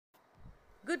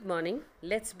Good morning.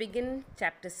 Let's begin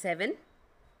chapter 7,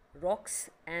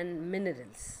 Rocks and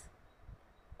Minerals.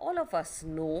 All of us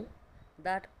know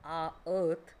that our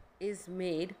earth is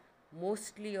made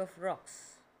mostly of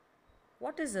rocks.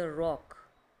 What is a rock?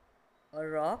 A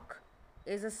rock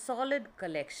is a solid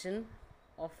collection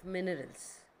of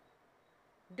minerals.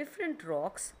 Different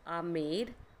rocks are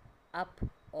made up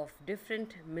of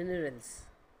different minerals.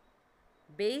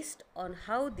 Based on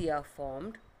how they are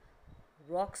formed,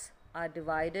 rocks are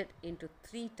divided into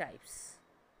three types.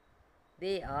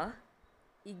 They are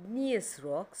igneous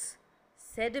rocks,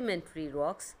 sedimentary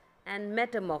rocks, and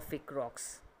metamorphic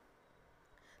rocks.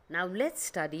 Now let's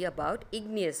study about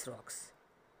igneous rocks.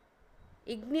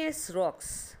 Igneous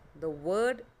rocks, the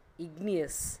word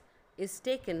igneous is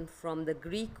taken from the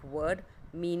Greek word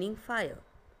meaning fire.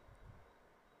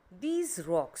 These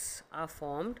rocks are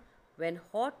formed when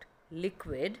hot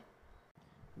liquid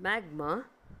magma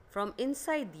from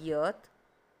inside the earth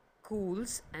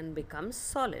cools and becomes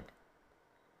solid.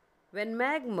 When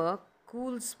magma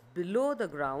cools below the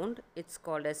ground, it's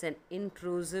called as an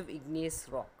intrusive igneous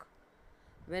rock.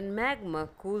 When magma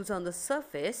cools on the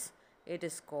surface, it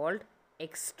is called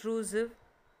extrusive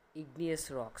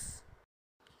igneous rocks.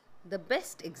 The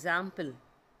best example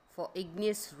for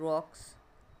igneous rocks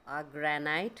are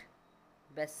granite,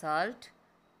 basalt,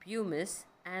 pumice,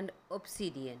 and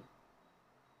obsidian.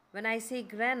 When I say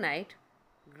granite,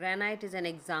 granite is an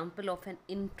example of an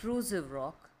intrusive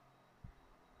rock,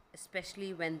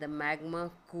 especially when the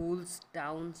magma cools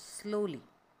down slowly.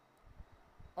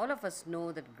 All of us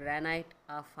know that granite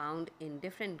are found in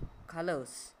different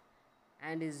colors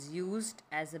and is used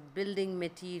as a building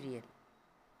material.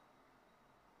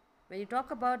 When you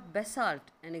talk about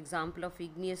basalt, an example of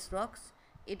igneous rocks,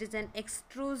 it is an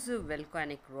extrusive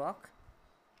volcanic rock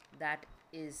that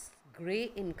is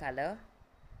grey in color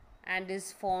and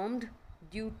is formed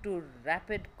due to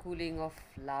rapid cooling of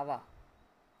lava.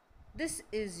 This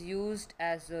is used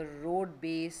as a road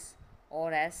base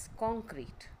or as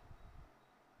concrete.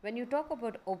 When you talk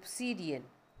about obsidian,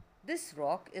 this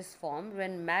rock is formed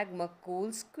when magma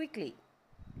cools quickly.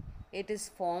 It is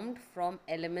formed from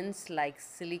elements like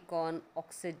silicon,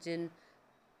 oxygen,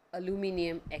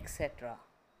 aluminium, etc.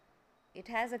 It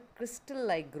has a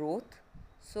crystal-like growth,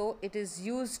 so it is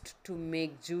used to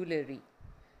make jewelry.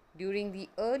 During the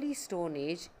early Stone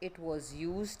Age, it was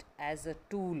used as a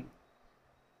tool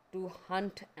to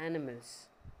hunt animals.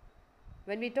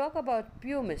 When we talk about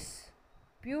pumice,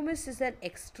 pumice is an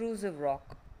extrusive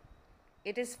rock.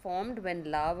 It is formed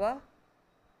when lava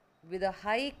with a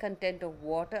high content of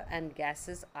water and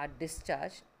gases are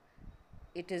discharged.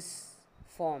 It is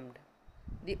formed.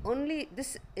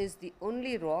 This is the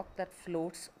only rock that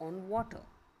floats on water.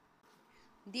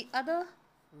 The other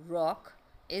rock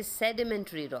is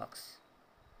sedimentary rocks.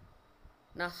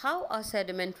 Now, how are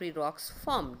sedimentary rocks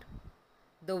formed?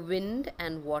 The wind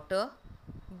and water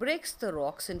breaks the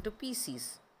rocks into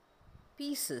pieces.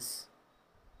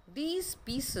 These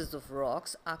pieces of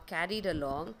rocks are carried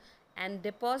along and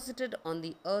deposited on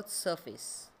the earth's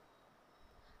surface.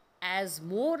 As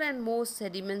more and more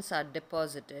sediments are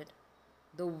deposited,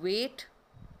 the weight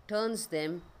turns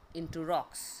them into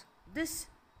rocks. This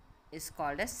is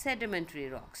called as sedimentary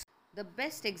rocks. The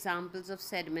best examples of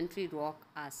sedimentary rock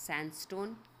are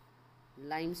sandstone,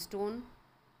 limestone,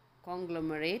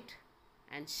 conglomerate,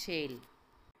 and shale.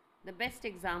 The best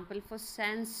example for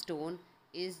sandstone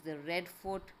is the Red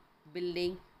Fort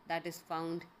building that is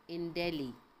found in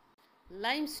Delhi.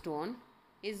 Limestone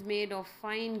is made of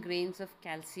fine grains of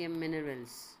calcium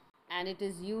minerals and it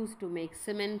is used to make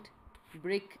cement,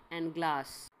 brick, and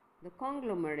glass. The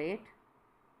conglomerate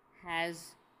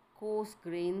has coarse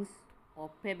grains or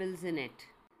pebbles in it.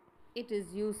 It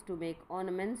is used to make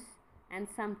ornaments and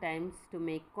sometimes to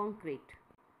make concrete.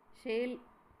 Shale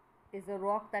is a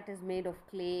rock that is made of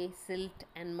clay, silt,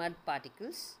 and mud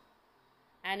particles,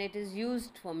 and it is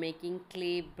used for making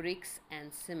clay bricks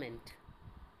and cement.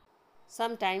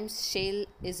 Sometimes shale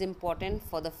is important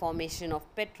for the formation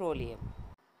of petroleum.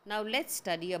 Now let's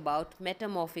study about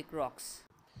metamorphic rocks.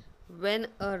 When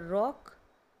a rock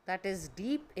that is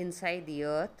deep inside the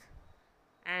earth,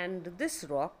 and this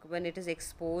rock, when it is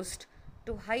exposed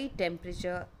to high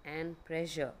temperature and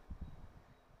pressure,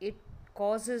 it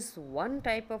causes one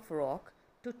type of rock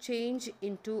to change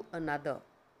into another.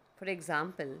 For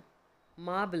example,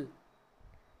 marble.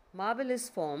 Marble is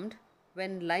formed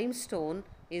when limestone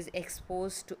is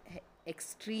exposed to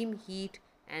extreme heat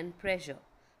and pressure.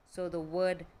 So the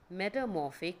word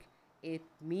metamorphic, it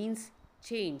means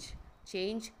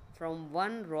change from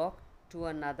one rock to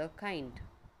another kind.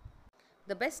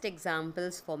 The best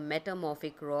examples for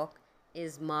metamorphic rock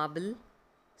is marble,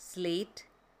 slate,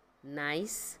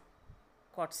 gneiss,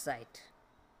 quartzite.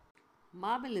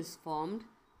 Marble is formed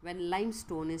when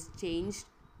limestone is changed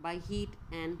by heat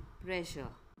and pressure.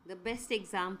 The best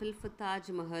example for Taj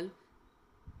Mahal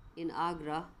in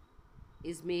Agra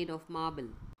is made of marble.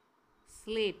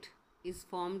 Slate is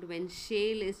formed when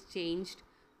shale is changed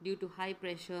due to high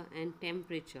pressure and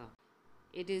temperature.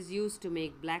 It is used to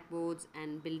make blackboards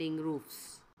and building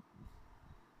roofs.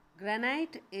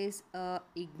 Granite is a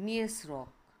igneous rock.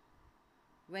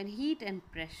 When heat and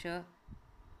pressure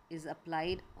is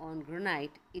applied on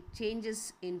granite, it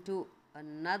changes into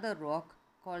another rock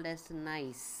called as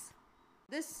gneiss.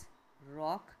 This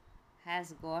rock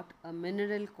has got a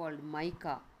mineral called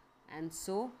mica, and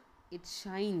so it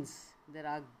shines.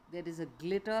 There is a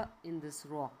glitter in this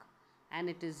rock, and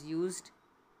it is used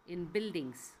in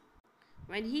buildings.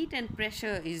 When heat and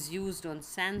pressure is used on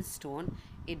sandstone,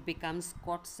 it becomes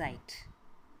quartzite.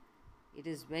 It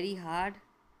is very hard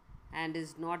and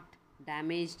is not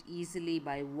damaged easily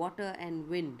by water and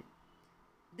wind.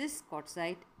 This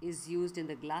quartzite is used in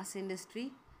the glass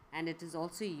industry, and it is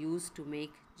also used to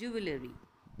make jewelry.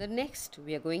 The next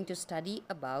we are going to study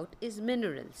about is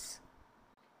minerals.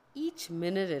 Each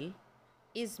mineral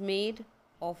is made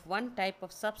of one type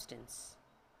of substance,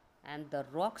 and the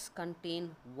rocks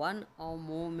contain one or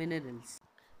more minerals.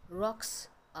 Rocks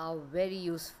are very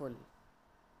useful.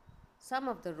 Some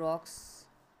of the rocks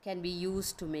can be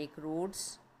used to make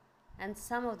roads, and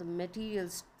some of the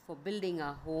materials for building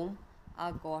our home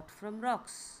are got from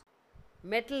rocks.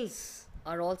 Metals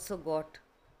are also got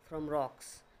from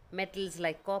rocks. Metals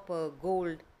like copper,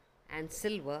 gold, and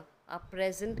silver are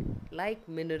present like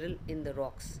mineral in the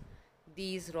rocks.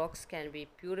 These rocks can be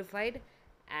purified,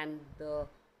 and the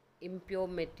impure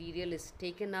material is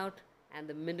taken out, and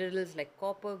the minerals like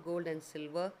copper, gold, and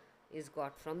silver is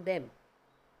got from them.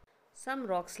 Some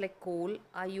rocks like coal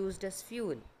are used as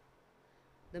fuel.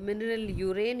 The mineral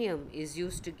uranium is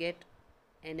used to get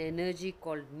an energy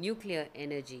called nuclear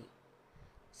energy.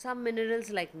 Some minerals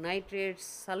like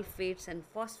nitrates, sulfates, and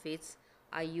phosphates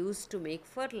are used to make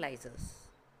fertilizers.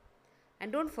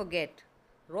 And don't forget,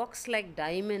 rocks like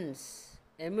diamonds,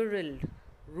 emerald,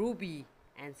 ruby,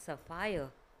 and sapphire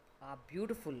are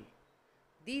beautiful.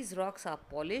 These rocks are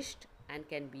polished and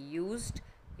can be used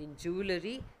in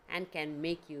jewelry and can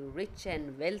make you rich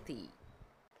and wealthy.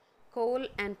 Coal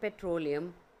and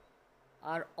petroleum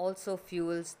are also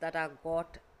fuels that are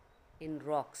got in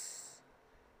rocks.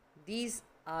 These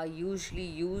are usually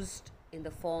used in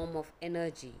the form of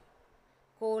energy.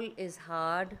 Coal is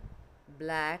hard,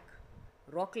 black,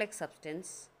 rock-like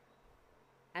substance.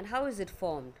 And how is it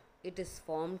formed? It is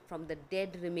formed from the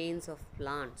dead remains of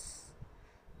plants.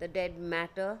 The dead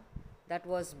matter that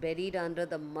was buried under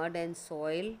the mud and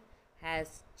soil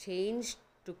has changed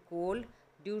to coal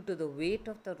due to the weight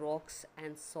of the rocks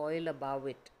and soil above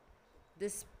it.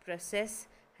 This process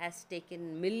has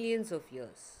taken millions of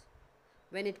years.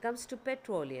 When it comes to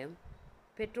petroleum,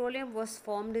 petroleum was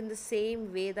formed in the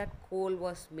same way that coal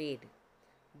was made,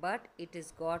 but it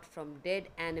is got from dead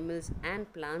animals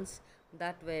and plants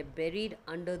that were buried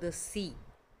under the sea.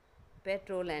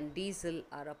 Petrol and diesel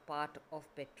are a part of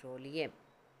petroleum.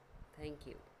 Thank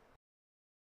you.